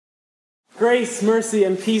Grace, mercy,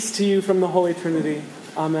 and peace to you from the Holy Trinity.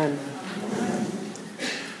 Amen.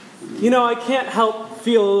 I can't help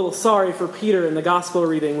feel a little sorry for Peter in the gospel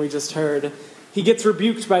reading we just heard. He gets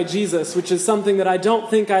rebuked by Jesus, which is something that I don't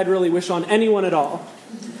think I'd really wish on anyone at all.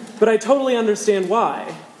 But I totally understand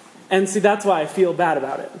why. And see, that's why I feel bad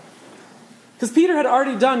about it. Because Peter had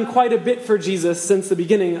already done quite a bit for Jesus since the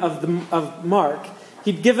beginning of Mark.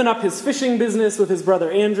 He'd given up his fishing business with his brother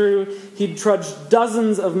Andrew. He'd trudged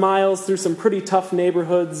dozens of miles through some pretty tough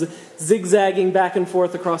neighborhoods, zigzagging back and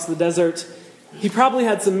forth across the desert. He probably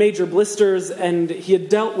had some major blisters, and he had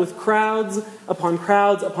dealt with crowds upon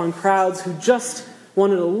crowds upon crowds who just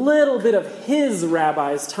wanted a little bit of his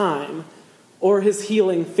rabbi's time or his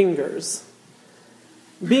healing fingers.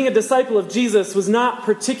 Being a disciple of Jesus was not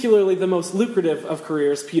particularly the most lucrative of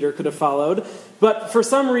careers Peter could have followed, but for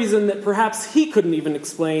some reason that perhaps he couldn't even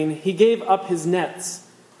explain, he gave up his nets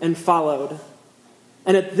and followed.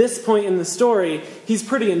 And at this point in the story, he's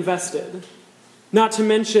pretty invested. Not to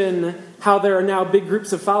mention how there are now big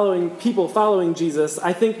groups of people following Jesus.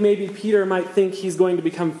 I think maybe Peter might think he's going to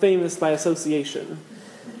become famous by association.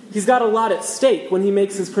 He's got a lot at stake when he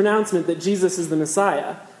makes his pronouncement that Jesus is the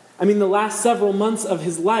Messiah. I mean, the last several months of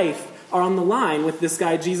his life are on the line with this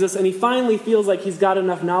guy Jesus, and he finally feels like he's got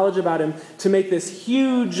enough knowledge about him to make this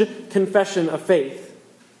huge confession of faith.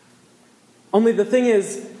 Only the thing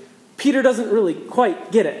is, Peter doesn't really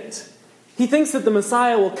quite get it. He thinks that the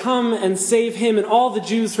Messiah will come and save him and all the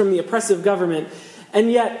Jews from the oppressive government,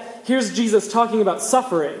 and yet here's Jesus talking about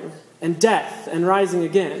suffering and death and rising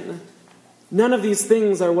again. None of these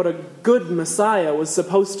things are what a good Messiah was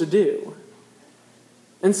supposed to do.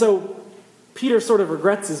 And so Peter sort of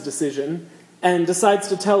regrets his decision and decides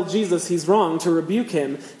to tell Jesus he's wrong, to rebuke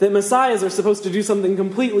him, that messiahs are supposed to do something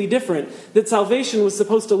completely different, that salvation was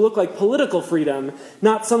supposed to look like political freedom,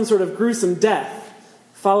 not some sort of gruesome death,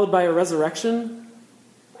 followed by a resurrection.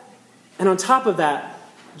 And on top of that,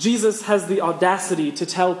 Jesus has the audacity to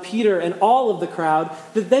tell Peter and all of the crowd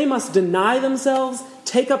that they must deny themselves,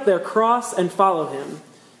 take up their cross, and follow him.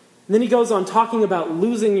 And then he goes on talking about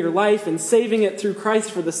losing your life and saving it through Christ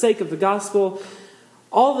for the sake of the gospel.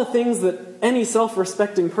 All the things that any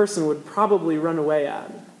self-respecting person would probably run away at.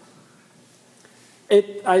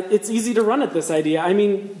 It's easy to run at this idea. I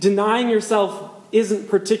mean, denying yourself isn't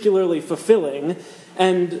particularly fulfilling,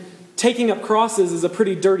 and taking up crosses is a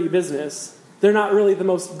pretty dirty business. They're not really the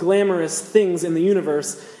most glamorous things in the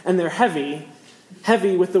universe, and they're heavy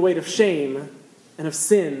with the weight of shame and of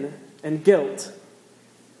sin and guilt.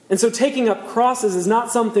 And so taking up crosses is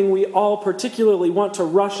not something we all particularly want to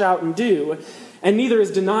rush out and do, and neither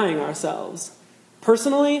is denying ourselves.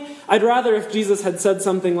 Personally, I'd rather if Jesus had said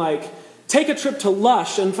something like, "Take a trip to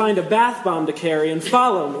Lush and find a bath bomb to carry and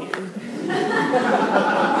follow me."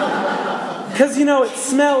 Because, it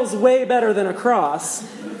smells way better than a cross,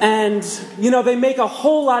 and, they make a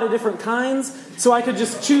whole lot of different kinds, so I could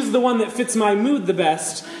just choose the one that fits my mood the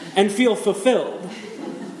best and feel fulfilled.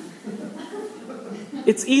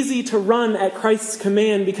 It's easy to run at Christ's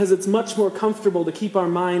command because it's much more comfortable to keep our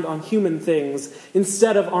mind on human things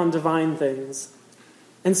instead of on divine things.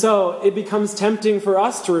 And so it becomes tempting for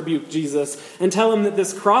us to rebuke Jesus and tell him that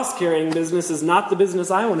this cross-carrying business is not the business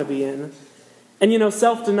I want to be in. And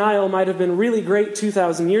self-denial might have been really great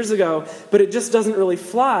 2,000 years ago, but it just doesn't really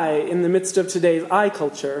fly in the midst of today's I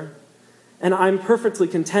culture. And I'm perfectly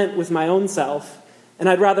content with my own self, and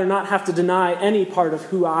I'd rather not have to deny any part of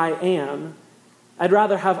who I am. I'd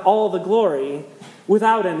rather have all the glory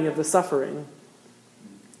without any of the suffering.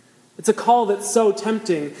 It's a call that's so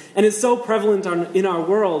tempting and is so prevalent in our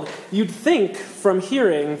world. You'd think from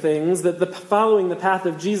hearing things that following the path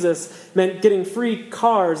of Jesus meant getting free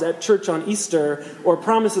cars at church on Easter, or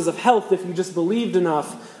promises of health if you just believed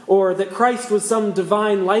enough, or that Christ was some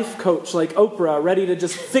divine life coach like Oprah, ready to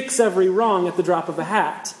just fix every wrong at the drop of a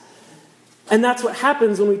hat. And that's what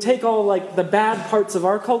happens when we take all the bad parts of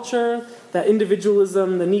our culture, that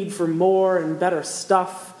individualism, the need for more and better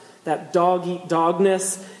stuff, that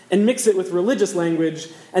dog-eat-dogness, and mix it with religious language,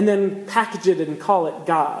 and then package it and call it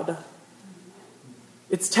God.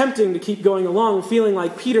 It's tempting to keep going along, feeling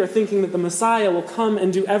like Peter, thinking that the Messiah will come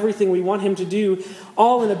and do everything we want him to do,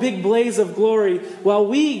 all in a big blaze of glory, while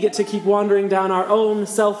we get to keep wandering down our own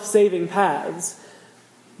self-saving paths.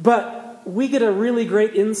 But we get a really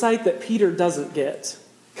great insight that Peter doesn't get.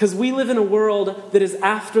 Because we live in a world that is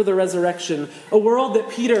after the resurrection, a world that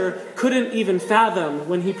Peter couldn't even fathom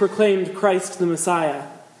when he proclaimed Christ the Messiah.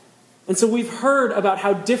 And so we've heard about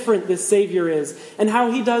how different this Savior is, and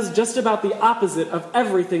how he does just about the opposite of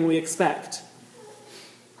everything we expect.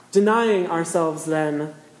 Denying ourselves,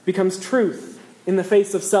 then, becomes truth in the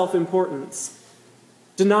face of self-importance.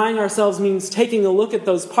 Denying ourselves means taking a look at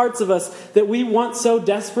those parts of us that we want so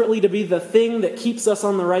desperately to be the thing that keeps us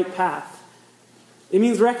on the right path. It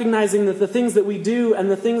means recognizing that the things that we do and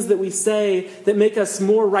the things that we say that make us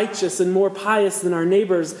more righteous and more pious than our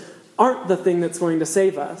neighbors aren't the thing that's going to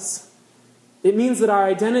save us. It means that our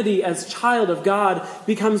identity as child of God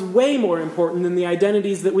becomes way more important than the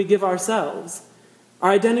identities that we give ourselves.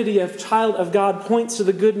 Our identity of child of God points to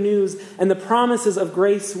the good news and the promises of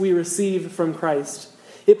grace we receive from Christ.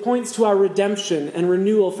 It points to our redemption and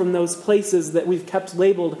renewal from those places that we've kept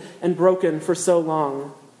labeled and broken for so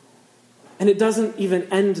long. And it doesn't even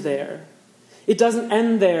end there. It doesn't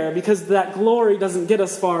end there because that glory doesn't get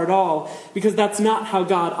us far at all, because that's not how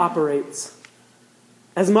God operates.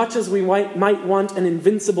 As much as we might want an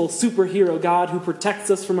invincible superhero God who protects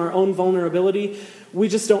us from our own vulnerability, we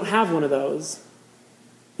just don't have one of those.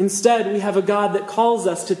 Instead, we have a God that calls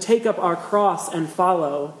us to take up our cross and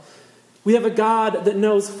follow. We have a God that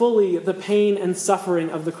knows fully the pain and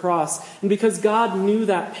suffering of the cross. And because God knew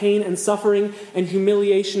that pain and suffering and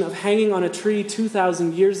humiliation of hanging on a tree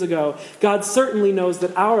 2,000 years ago, God certainly knows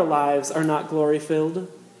that our lives are not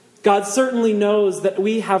glory-filled. God certainly knows that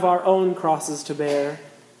we have our own crosses to bear.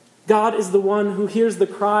 God is the one who hears the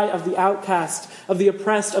cry of the outcast, of the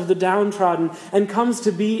oppressed, of the downtrodden, and comes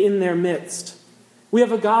to be in their midst. We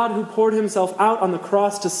have a God who poured himself out on the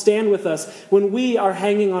cross to stand with us when we are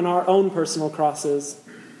hanging on our own personal crosses.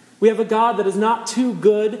 We have a God that is not too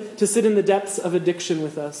good to sit in the depths of addiction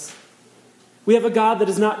with us. We have a God that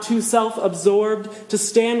is not too self-absorbed to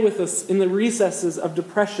stand with us in the recesses of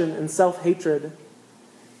depression and self-hatred.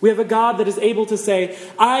 We have a God that is able to say,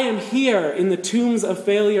 I am here in the tombs of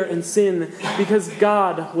failure and sin because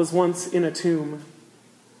God was once in a tomb.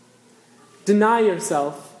 Deny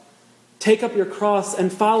yourself. Take up your cross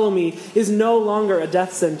and follow me is no longer a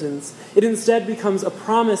death sentence. It instead becomes a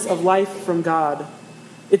promise of life from God.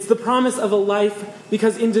 It's the promise of a life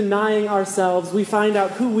because in denying ourselves, we find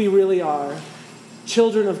out who we really are,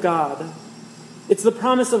 children of God. It's the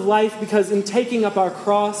promise of life because in taking up our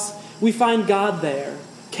cross, we find God there,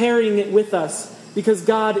 carrying it with us because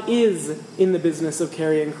God is in the business of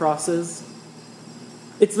carrying crosses.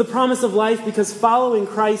 It's the promise of life because following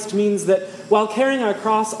Christ means that while carrying our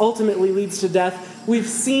cross ultimately leads to death, we've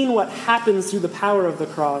seen what happens through the power of the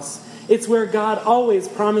cross. It's where God always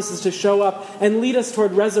promises to show up and lead us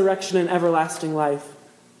toward resurrection and everlasting life.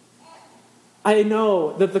 I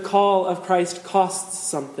know that the call of Christ costs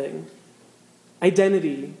something.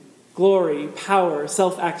 Identity, glory, power,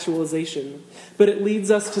 self-actualization. But it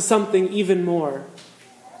leads us to something even more,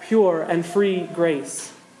 pure and free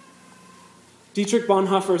grace. Dietrich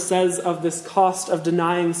Bonhoeffer says of this cost of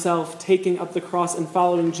denying self, taking up the cross, and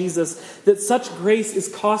following Jesus, that such grace is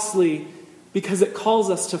costly because it calls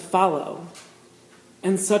us to follow.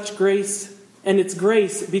 And it's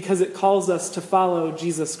grace because it calls us to follow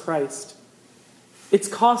Jesus Christ. It's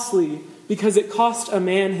costly because it cost a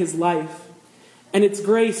man his life. And it's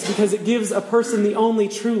grace because it gives a person the only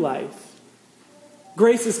true life.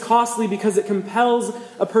 Grace is costly because it compels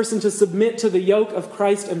a person to submit to the yoke of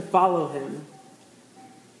Christ and follow him.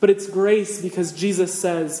 But it's grace because Jesus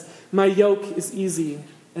says, my yoke is easy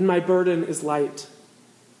and my burden is light.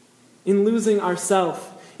 In losing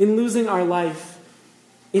ourself, in losing our life,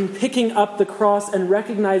 in picking up the cross and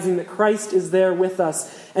recognizing that Christ is there with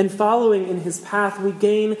us and following in his path, we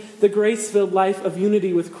gain the grace-filled life of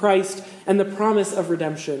unity with Christ and the promise of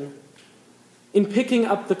redemption. In picking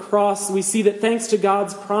up the cross, we see that thanks to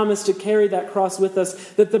God's promise to carry that cross with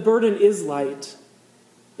us, that the burden is light.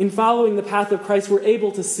 In following the path of Christ, we're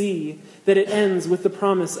able to see that it ends with the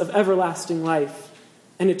promise of everlasting life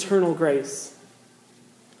and eternal grace.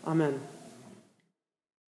 Amen.